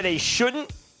hear why they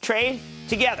shouldn't trade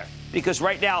together because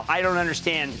right now I don't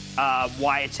understand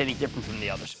why it's any different from the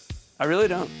others. I really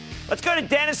don't. Let's go to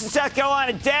Dennis in South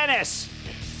Carolina. Dennis.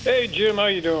 Hey, Jim. How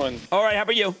you doing? All right. How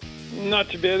about you? Not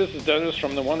too bad. This is Dennis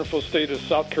from the wonderful state of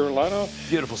South Carolina.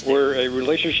 Beautiful state. Where a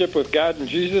relationship with God and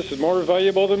Jesus is more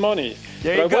valuable than money.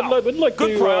 There you go. I would like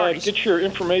Good to get your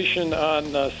information on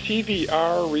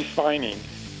CVR refining.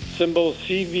 Symbol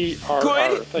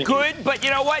CVRR. Good. But you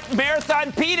know what?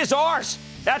 Marathon Pete is ours.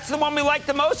 That's the one we like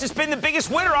the most. It's been the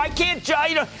biggest winner. I can't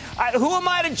judge. Who am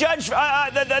I to judge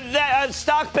the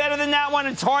stock better than that one?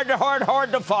 It's hard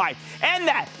to find. And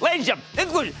that, ladies and gentlemen, the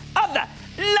conclusion of the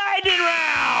Lightning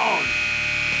Round.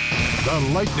 The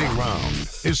Lightning Round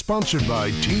is sponsored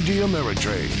by TD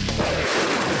Ameritrade.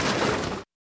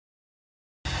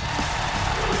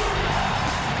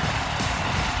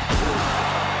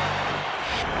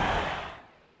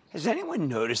 Has anyone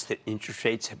noticed that interest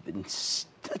rates have been, let's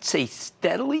say,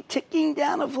 steadily ticking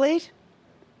down of late?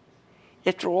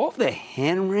 After all of the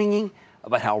hand-wringing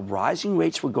about how rising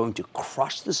rates were going to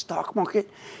crush the stock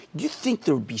market, you'd think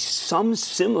there would be some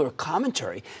similar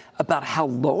commentary about how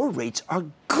lower rates are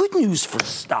good news for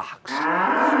stocks.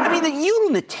 I mean, the yield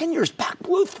on the 10-year is back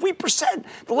below 3%,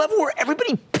 the level where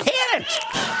everybody panicked.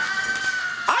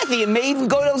 I think it may even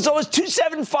go to as low as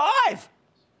 2.75.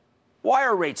 Why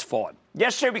are rates falling?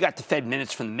 Yesterday, we got the Fed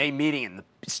minutes from the May meeting, and the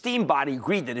esteemed body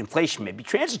agreed that inflation may be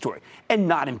transitory and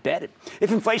not embedded.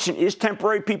 If inflation is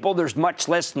temporary, people, there's much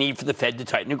less need for the Fed to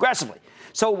tighten aggressively.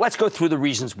 So let's go through the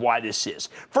reasons why this is.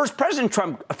 First, President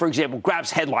Trump, for example,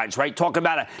 grabs headlines, right? Talking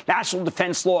about a national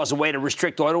defense law as a way to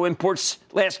restrict auto imports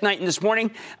last night and this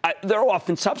morning. They're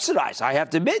often subsidized, I have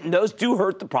to admit, and those do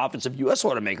hurt the profits of U.S.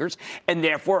 automakers and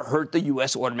therefore hurt the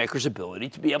U.S. automakers' ability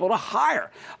to be able to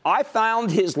hire. I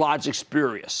found his logic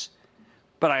spurious,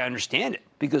 but I understand it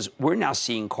because we're now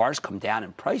seeing cars come down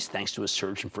in price thanks to a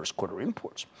surge in first quarter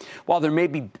imports. While that may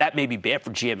be bad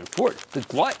for GM and Ford, the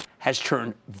glut has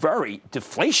turned very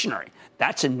deflationary.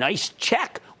 That's a nice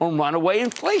check on runaway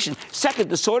inflation. Second,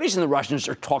 the Saudis and the Russians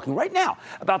are talking right now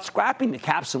about scrapping the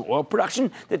caps on oil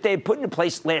production that they had put into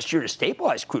place last year to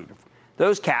stabilize crude.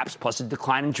 Those caps, plus a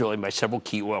decline in drilling by several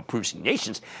key oil-producing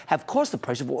nations, have caused the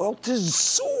price of oil to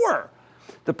soar.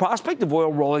 The prospect of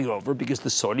oil rolling over because the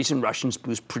Saudis and Russians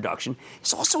boost production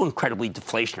is also incredibly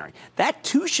deflationary. That,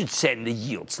 too, should send the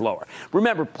yields lower.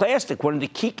 Remember, plastic, one of the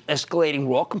key escalating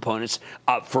raw components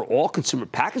for all consumer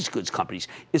packaged goods companies,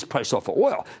 is priced off of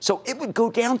oil. So it would go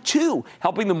down, too,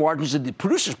 helping the margins of the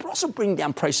producers, but also bringing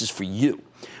down prices for you.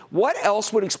 What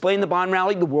else would explain the bond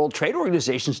rally? The World Trade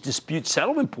Organization's dispute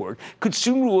settlement board could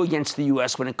soon rule against the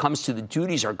U.S. when it comes to the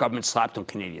duties our government slapped on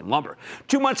Canadian lumber.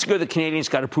 2 months ago, the Canadians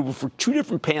got approval for 2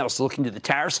 different panels to look into the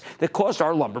tariffs that caused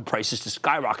our lumber prices to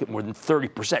skyrocket more than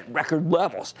 30%, record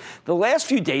levels. The last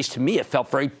few days, to me, it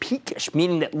felt very peakish,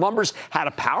 meaning that lumber's had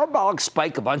a parabolic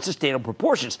spike of unsustainable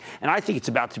proportions, and I think it's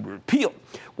about to be repealed.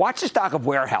 Watch the stock of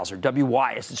Weyerhaeuser,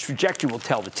 WY, as its trajectory will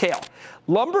tell the tale.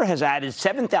 Lumber has added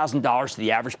 $7,000 to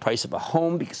the average price of a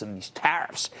home because of these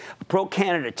tariffs. A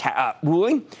pro-Canada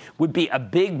ruling would be a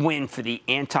big win for the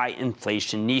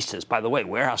anti-inflationistas. By the way,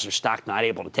 Weyerhaeuser stock not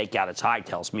able to take out its high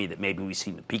tells me that maybe we've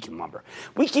seen the peak in lumber.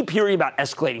 We keep hearing about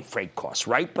escalating freight costs,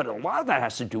 right? But a lot of that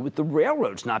has to do with the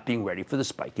railroads not being ready for the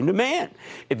spike in demand.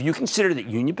 If you consider that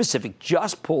Union Pacific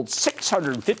just pulled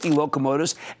 650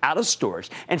 locomotives out of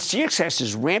storage and CSX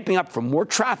is ramping up for more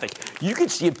traffic, you could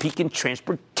see a peak in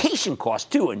transportation costs,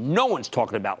 too, and no one's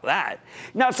talking about that.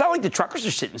 Now, it's not like the truckers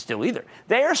are sitting still either.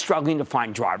 They are struggling to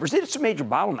find drivers. It's a major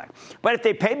bottleneck. But if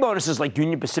they pay bonuses like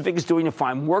Union Pacific is doing to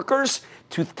find workers,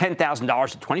 to $10,000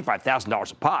 to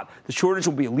 $25,000 a pop, the shortage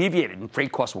will be alleviated and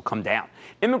freight costs will come down.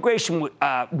 Immigration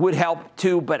would help,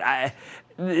 too, but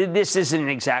this isn't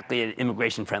exactly an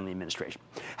immigration-friendly administration.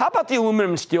 How about the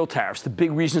aluminum and steel tariffs, the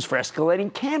big reasons for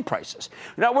escalating can prices?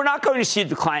 Now, we're not going to see a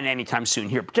decline anytime soon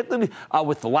here, particularly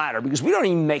with the latter, because we don't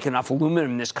even make enough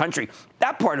aluminum in this country.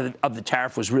 That part of the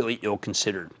tariff was really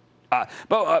ill-considered.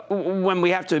 But when we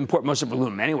have to import most of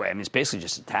aluminum anyway, I mean, it's basically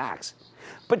just a tax.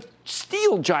 But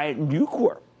steel giant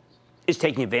Nucor is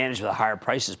taking advantage of the higher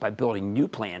prices by building new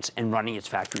plants and running its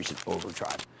factories in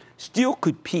overdrive. Steel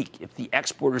could peak if the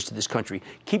exporters to this country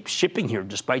keep shipping here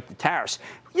despite the tariffs.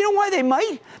 You know why they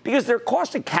might? Because their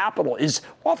cost of capital is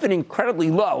often incredibly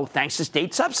low thanks to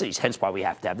state subsidies, hence why we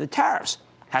have to have the tariffs.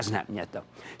 Hasn't happened yet, though.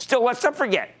 Still, let's not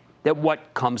forget that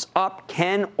what comes up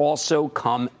can also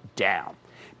come down.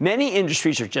 Many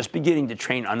industries are just beginning to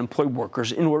train unemployed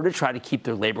workers in order to try to keep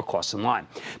their labor costs in line.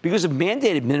 Because of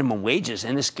mandated minimum wages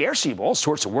and the scarcity of all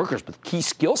sorts of workers with key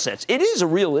skill sets, it is a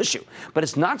real issue. But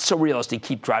it's not so real as to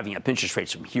keep driving up interest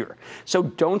rates from here. So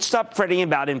don't stop fretting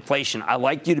about inflation. I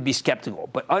like you to be skeptical.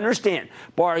 But understand,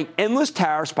 barring endless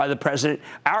tariffs by the president,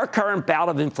 our current bout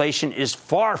of inflation is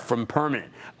far from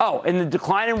permanent. Oh, and the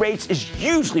decline in rates is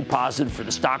hugely positive for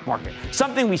the stock market,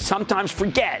 something we sometimes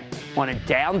forget on a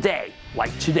down day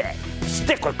like today.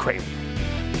 Stick with Cramer.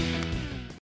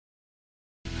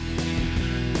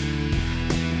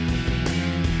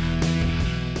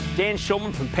 Dan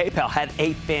Schulman from PayPal had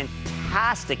a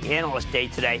fantastic analyst day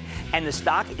today, and the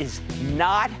stock is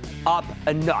not up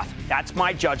enough. That's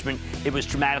my judgment. It was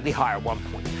dramatically higher at one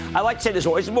point. I like to say there's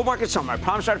always a bull market somewhere. I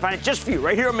promise I'll find it just for you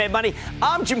right here on Mad Money.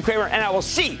 I'm Jim Cramer, and I will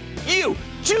see you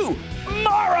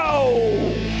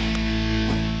tomorrow.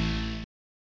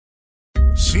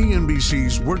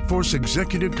 CNBC's Workforce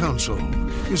Executive Council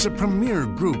is a premier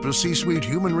group of C-suite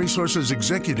human resources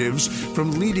executives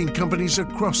from leading companies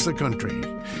across the country.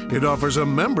 It offers a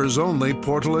members-only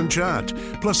portal and chat,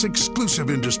 plus exclusive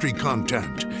industry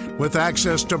content, with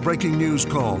access to breaking news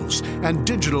calls and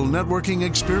digital networking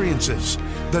experiences.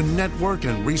 The network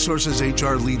and resources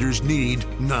HR leaders need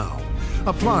now.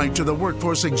 Apply to the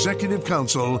Workforce Executive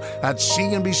Council at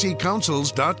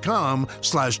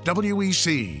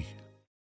cnbccouncils.com/WEC.